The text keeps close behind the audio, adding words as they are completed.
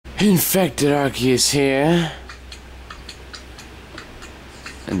Infectedarceus here.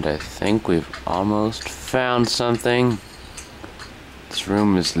 And I think we've almost found something. This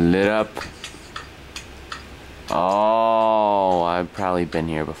room is lit up. Oh, I've probably been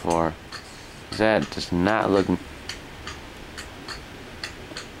here before. That does not look...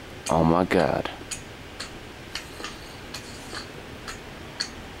 Oh my god.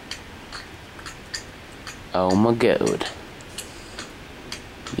 Oh my god.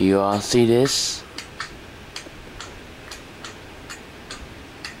 You all see this?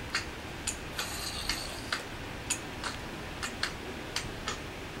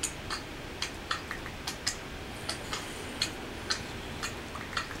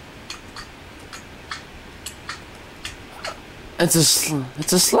 It's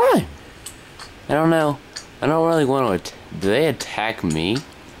a slime. I don't know. I don't really want to. Do they attack me?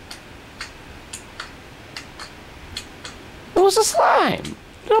 It was a slime.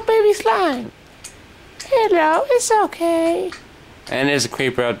 Little baby slime. Hello, it's okay. And there's a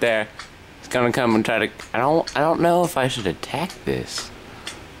creeper out there. It's gonna come and try to. I don't know if I should attack this.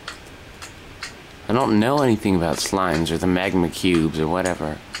 I don't know anything about slimes or the magma cubes or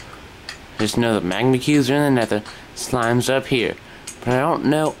whatever. I just know that magma cubes are in the nether. Slime's up here. But I don't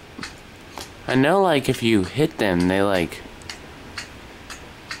know. I know, like, if you hit them, they, like...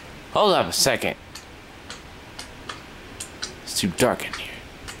 Hold up a second. It's too dark in here.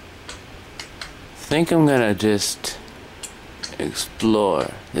 I think I'm gonna just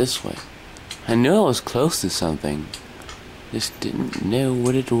explore this way. I knew I was close to something. Just didn't know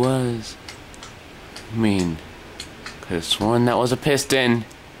what it was. I mean, could have sworn that was a piston.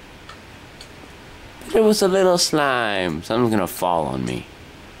 It was a little slime. Something's gonna fall on me.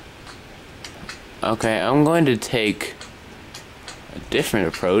 Okay, I'm going to take a different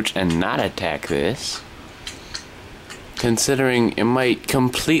approach and not attack this. Considering it might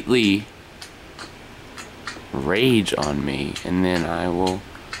completely rage on me, and then I will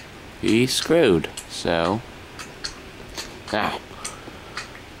be screwed. So, I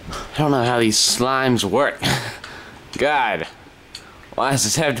don't know how these slimes work. God, why does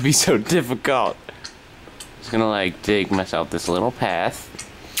this have to be so difficult? Just gonna like dig myself this little path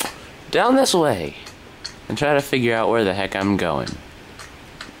down this way and try to figure out where the heck I'm going.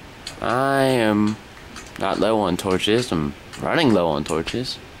 I am not low on torches. I'm running low on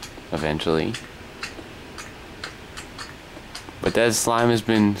torches eventually, but that slime has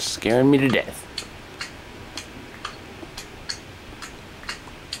been scaring me to death.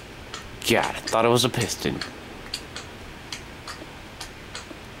 God, I thought it was a piston.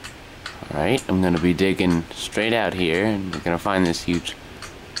 Alright, I'm gonna be digging straight out here, and we're gonna find this huge...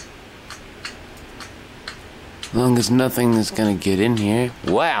 As long as nothing is gonna get in here...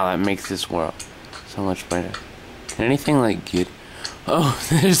 Wow, that makes this world so much better. Can anything, like, get... Oh,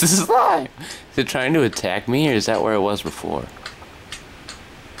 there's the slime! Is it trying to attack me, or is that where it was before?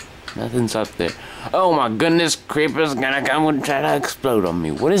 Nothing's up there. Oh my goodness, creeper's gonna come and try to explode on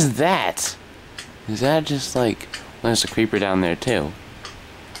me. What is that? Is that just, like... Well, there's a creeper down there, too.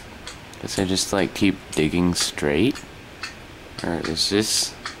 Does I just like keep digging straight? Or is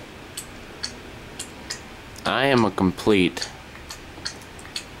this... I am a complete...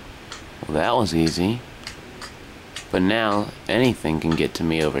 Well, that was easy. But now anything can get to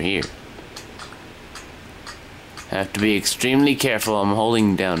me over here. Have to be extremely careful. I'm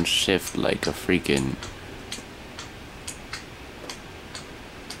holding down shift like a freaking...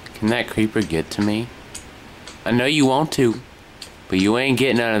 Can that creeper get to me? I know you want to, but you ain't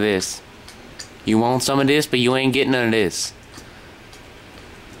getting none of this. You want some of this, but you ain't getting none of this.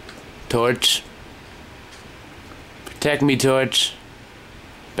 Torch. Protect me, torch.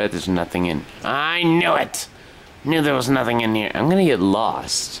 Bet there's nothing in. I knew it! Knew there was nothing in here. I'm gonna get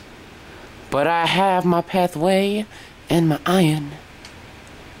lost. But I have my pathway and my iron.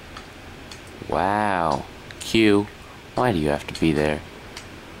 Wow. Q, why do you have to be there?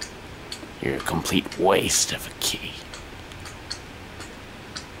 You're a complete waste of a key.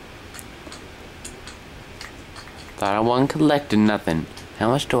 Thought I wasn't collecting nothing. How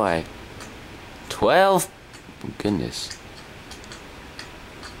much do I... 12? Oh, goodness.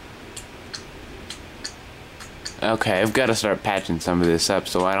 Okay, I've got to start patching some of this up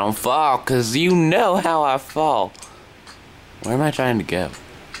so I don't fall, because you know how I fall. Where am I trying to go?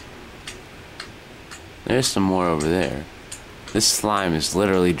 There's some more over there. This slime is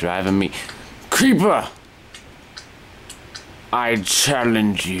literally driving me... Creeper! I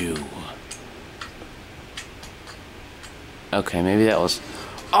challenge you. Okay, maybe that was...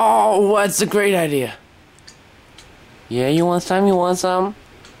 Oh, that's a great idea. Yeah, you want some? You want some?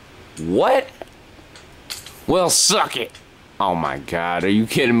 What? Well, suck it. Oh my god, are you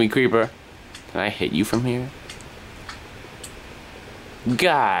kidding me, creeper? Can I hit you from here?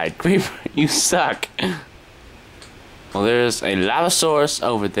 God, creeper, you suck. Well, there's a lava source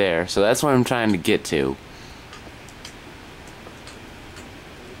over there, so that's what I'm trying to get to.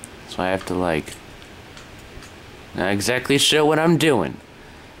 So I have to, like, not exactly sure what I'm doing.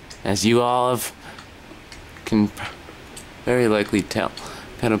 As you all can very likely tell.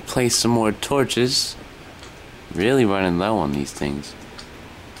 Gotta place some more torches. Really running low on these things.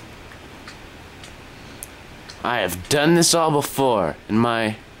 I have done this all before in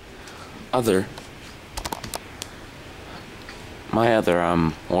my other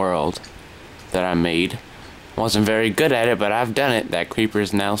world that I made. Wasn't very good at it, but I've done it. That creeper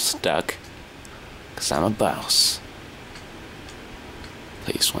is now stuck. 'Cause I'm a boss.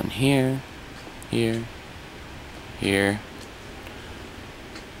 Place one here, here, here.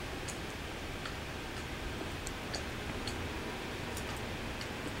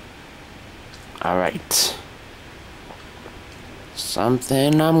 Alright. I'm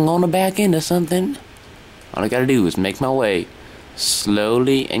gonna back into something. All I gotta do is make my way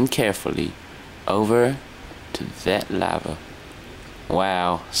slowly and carefully over to that lava.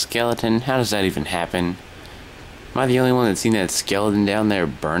 Wow, skeleton, how does that even happen? Am I the only one that's seen that skeleton down there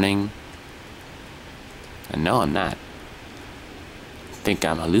burning? And no, I'm not. I think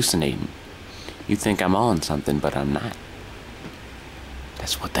I'm hallucinating. You think I'm on something, but I'm not.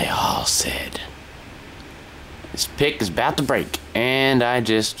 That's what they all said. This pick is about to break, and I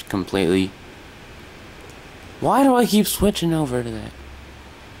just completely... Why do I keep switching over to that?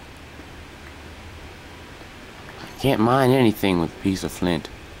 I can't mine anything with a piece of flint.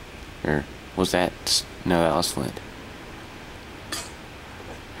 Or was that... No, that was flint.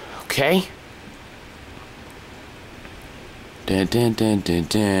 Okay. Dun dun dun dun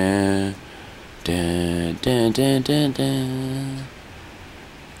dun. Dun dun dun dun dun.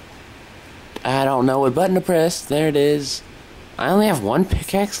 I don't know what button to press. There it is. I only have one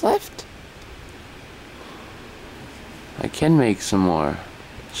pickaxe left? I can make some more.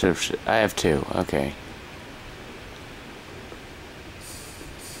 I have two. Okay.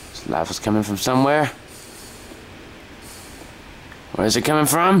 This lava's coming from somewhere. Where is it coming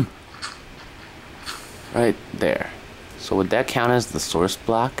from? Right there. So would that count as the source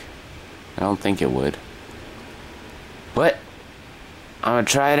block? I don't think it would. But I'm gonna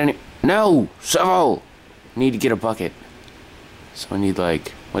try it any... No! Shovel! Need to get a bucket. So I need, like,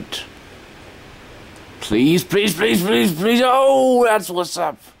 what? Please, please, please, please, please! Oh, that's what's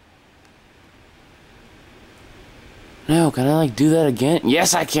up! No, can I, like, do that again?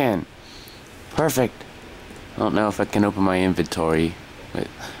 Yes, I can! Perfect. I don't know if I can open my inventory, but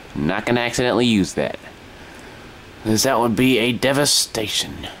I'm not gonna accidentally use that. Because that would be a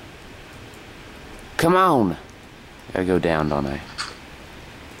devastation. Come on! Gotta go down, don't I?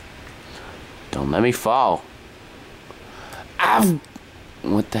 Don't let me fall.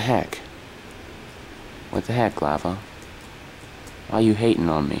 What the heck? What the heck, lava? Why are you hating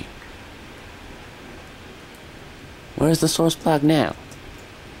on me? Where's the source block now?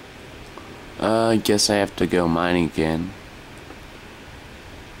 I guess I have to go mining again.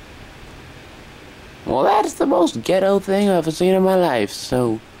 Well, that's the most ghetto thing I've ever seen in my life,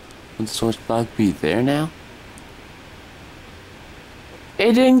 so... Would the source block be there now?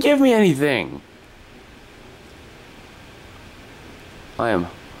 It didn't give me anything! I am...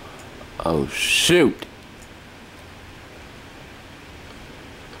 Oh, shoot!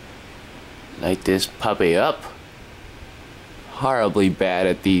 Light this puppy up. Horribly bad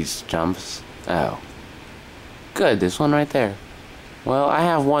at these jumps. Oh. Good, this one right there. Well, I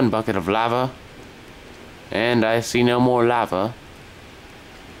have one bucket of lava. And I see no more lava.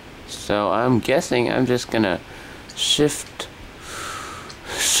 So I'm guessing I'm just gonna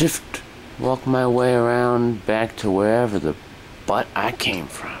walk my way around back to wherever the butt I came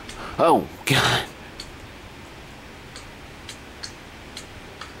from. Oh, God.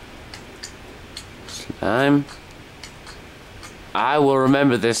 Slime. I will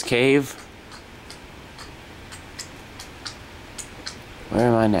remember this cave. Where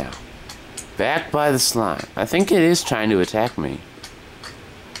am I now? Back by the slime. I think it is trying to attack me.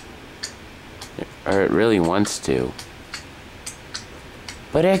 Or it really wants to.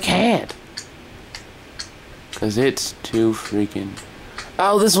 But it can't. Because it's too freaking...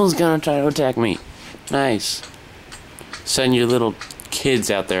 Oh, this one's gonna try to attack me. Nice. Send your little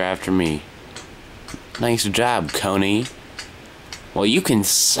kids out there after me. Nice job, Coney. Well, you can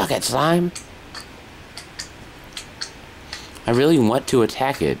suck at slime. I really want to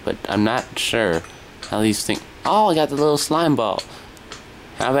attack it, but I'm not sure how these things... Oh, I got the little slime ball.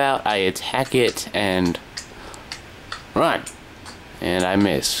 How about I attack it and Run! And I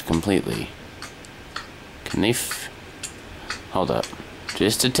miss completely. Can they hold up.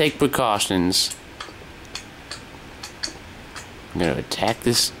 Just to take precautions. I'm gonna attack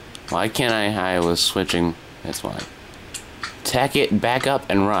this. Why can't I was switching. That's why. Attack it, back up,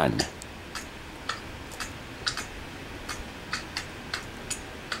 and run.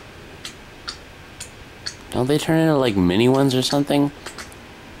 Don't they turn into like mini ones or something?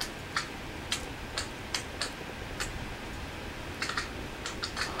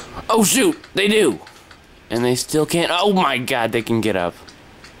 Oh shoot, they do! And they still can't. Oh my god, they can get up.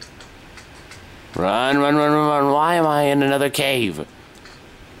 Run, run, run, run, run. Why am I in another cave?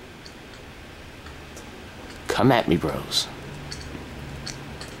 Come at me, bros.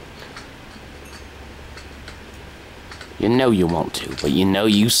 You know you want to, but you know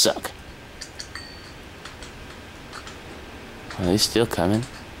you suck. Are they still coming?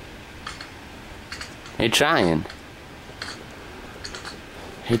 They're trying.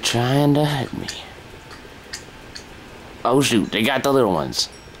 They're trying to hurt me. Oh shoot, they got the little ones.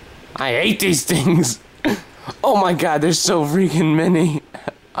 I hate these things. Oh my god, there's so freaking many.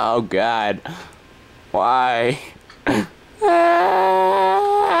 Oh god. Why?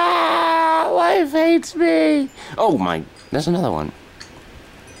 Life hates me. Oh my, there's another one.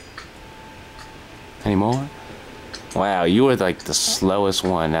 Any more? Wow, you were like the slowest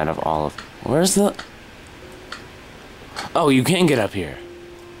one out of all of... Where's the... Oh, you can get up here.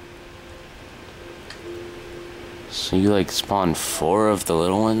 So you like spawn 4 of the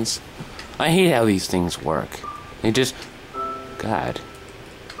little ones? I hate how these things work. They just... God.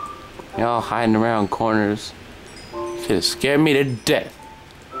 Y'all hiding around corners. Could have scared me to death.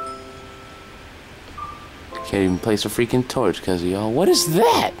 Can't even place a freaking torch because of y'all. What is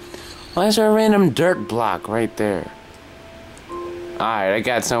that? Why is there a random dirt block right there? Alright, I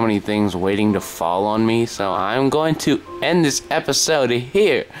got so many things waiting to fall on me, so I'm going to end this episode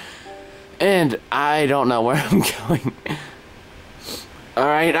here. And I don't know where I'm going.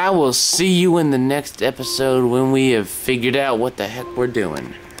 Alright, I will see you in the next episode when we have figured out what the heck we're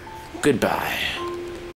doing. Goodbye.